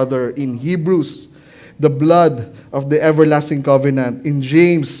than a brother. In Hebrews, the blood of the everlasting covenant. In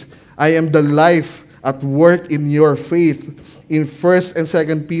James, I am the life at work in your faith. In 1 and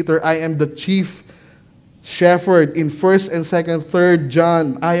 2 Peter, I am the chief shepherd. In 1 and 2nd, 3rd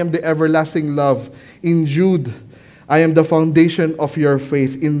John, I am the everlasting love. In Jude, I am the foundation of your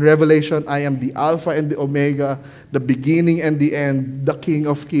faith. In Revelation, I am the Alpha and the Omega, the beginning and the end, the King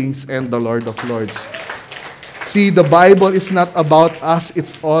of kings and the Lord of lords. See, the Bible is not about us,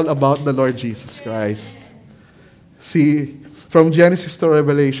 it's all about the Lord Jesus Christ. See, from Genesis to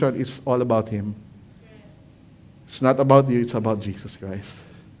Revelation, it's all about Him. It's not about you, it's about Jesus Christ.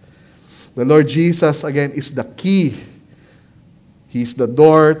 The Lord Jesus, again, is the key. He's the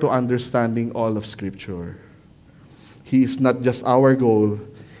door to understanding all of Scripture. He is not just our goal,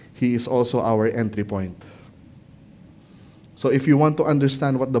 He is also our entry point. So if you want to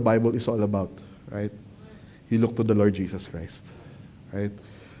understand what the Bible is all about, right, you look to the Lord Jesus Christ. Right?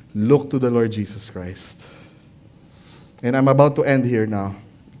 Look to the Lord Jesus Christ. And I'm about to end here now.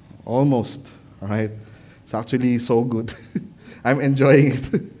 Almost. All right? It's actually so good. I'm enjoying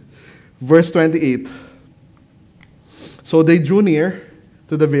it. Verse 28. So they drew near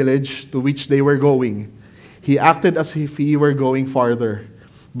to the village to which they were going. He acted as if he were going farther.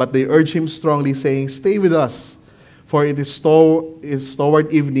 But they urged him strongly, saying, Stay with us, for it is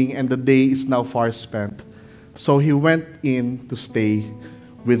toward evening, and the day is now far spent. So he went in to stay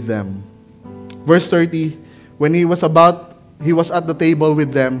with them. Verse 30, when he was at the table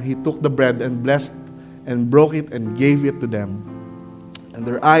with them, he took the bread and blessed and broke it and gave it to them. And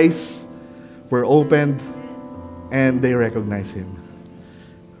their eyes were opened and they recognized him.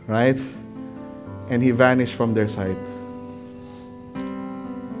 Right? And he vanished from their sight.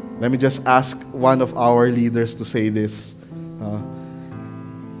 Let me just ask one of our leaders to say this.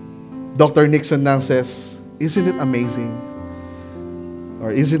 Dr. Nixon now says, isn't it amazing? Or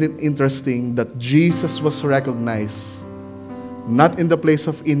isn't it interesting that Jesus was recognized not in the place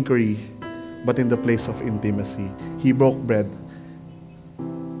of inquiry, but in the place of intimacy? He broke bread,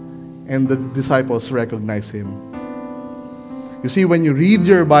 and the disciples recognized him. You see, when you read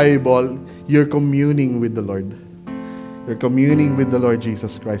your Bible, you're communing with the Lord. You're communing with the Lord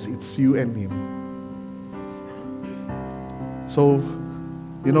Jesus Christ. It's you and Him. So,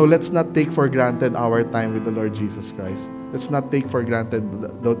 let's not take for granted our time with the Lord Jesus Christ. Let's not take for granted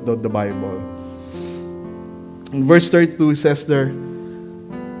the Bible. In verse 32, it says there,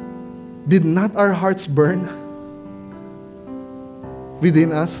 did not our hearts burn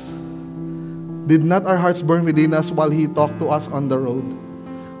within us? Did not our hearts burn within us while He talked to us on the road?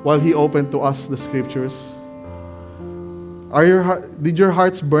 While He opened to us the Scriptures? Did your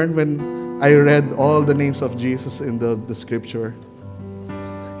hearts burn when I read all the names of Jesus in the Scripture?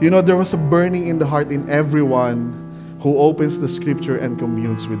 There was a burning in the heart in everyone who opens the scripture and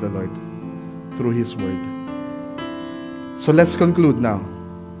communes with the Lord through His word. So let's conclude now,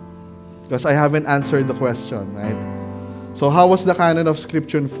 because I haven't answered the question, right? So how was the canon of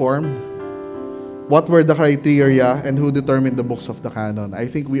scripture formed? What were the criteria and who determined the books of the canon? I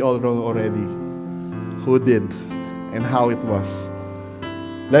think we all know already who did and how it was.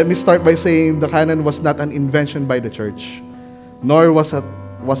 Let me start by saying the canon was not an invention by the church, nor was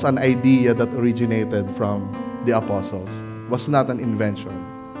an idea that originated from the apostles. It was not an invention.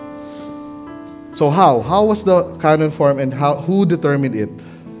 So how? How was the canon formed and who determined it?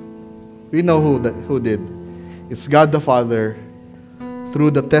 We know who did. It's God the Father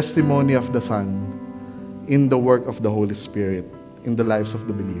through the testimony of the Son in the work of the Holy Spirit in the lives of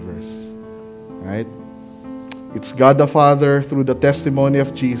the believers. Right? It's God the Father through the testimony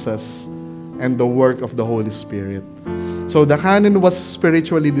of Jesus and the work of the Holy Spirit. So the canon was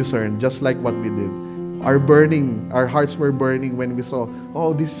spiritually discerned, just like what we did. Our hearts were burning when we saw,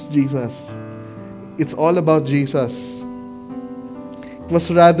 oh, this is Jesus. It's all about Jesus. It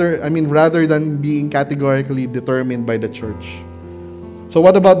was rather than being categorically determined by the church. So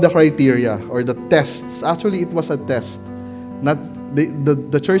what about the criteria or the tests? Actually, it was a test.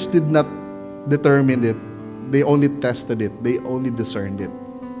 The church did not determine it. They only tested it. They only discerned it.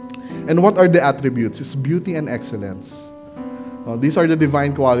 And what are the attributes? It's beauty and excellence. These are the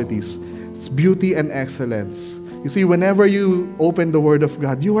divine qualities. It's beauty and excellence. You see, whenever you open the Word of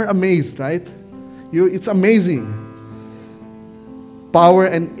God, you are amazed, right? It's amazing. Power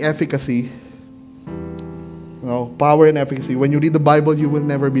and efficacy. Power and efficacy. When you read the Bible, you will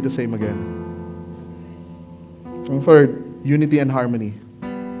never be the same again. And third, unity and harmony.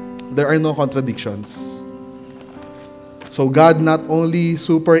 There are no contradictions. So God not only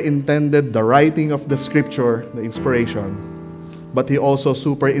superintended the writing of the scripture, the inspiration, but He also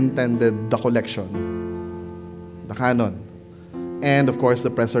superintended the collection, the canon, and of course the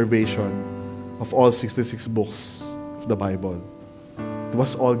preservation of all 66 books of the Bible. It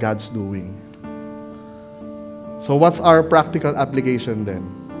was all God's doing. So what's our practical application then?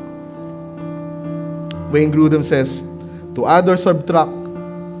 Wayne Grudem says, to add or subtract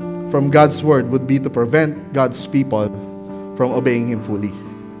from God's word would be to prevent God's people from obeying Him fully.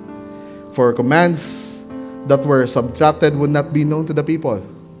 For commands that were subtracted would not be known to the people,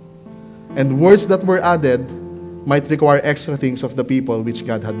 and words that were added might require extra things of the people which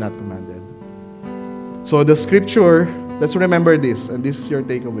God had not commanded. So the scripture, let's remember this, and this is your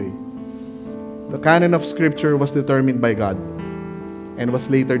takeaway. The canon of scripture was determined by God and was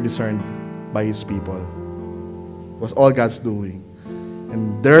later discerned by His people. It was all God's doing.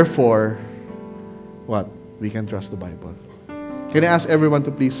 And therefore, what? We can trust the Bible. Can I ask everyone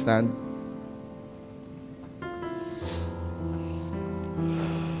to please stand?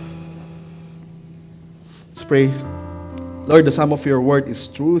 Let's pray. Lord, the sum of your word is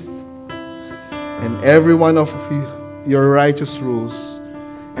truth, and every one of your righteous rules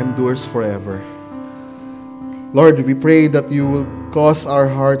endures forever. Lord, we pray that you will cause our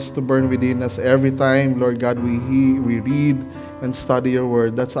hearts to burn within us every time, Lord God, we read and study your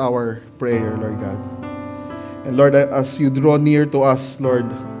word. That's our prayer, Lord God. And Lord, as you draw near to us, Lord,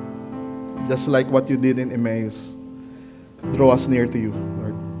 just like what you did in Emmaus, draw us near to you,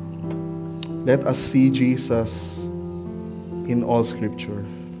 Lord. Let us see Jesus in all Scripture.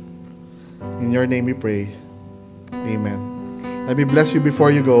 In your name we pray. Amen. Let me bless you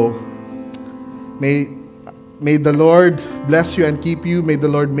before you go. May the Lord bless you and keep you. May the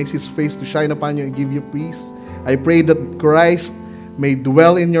Lord make His face to shine upon you and give you peace. I pray that Christ may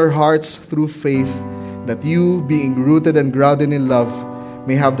dwell in your hearts through faith, that you, being rooted and grounded in love,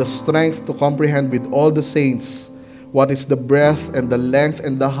 may have the strength to comprehend with all the saints what is the breadth and the length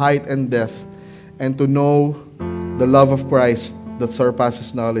and the height and depth, and to know the love of Christ that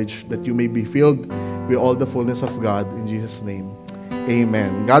surpasses knowledge, that you may be filled with all the fullness of God. In Jesus' name,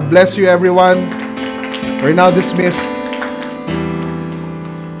 amen. God bless you, everyone. We're now dismissed.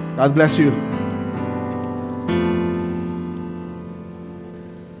 God bless you.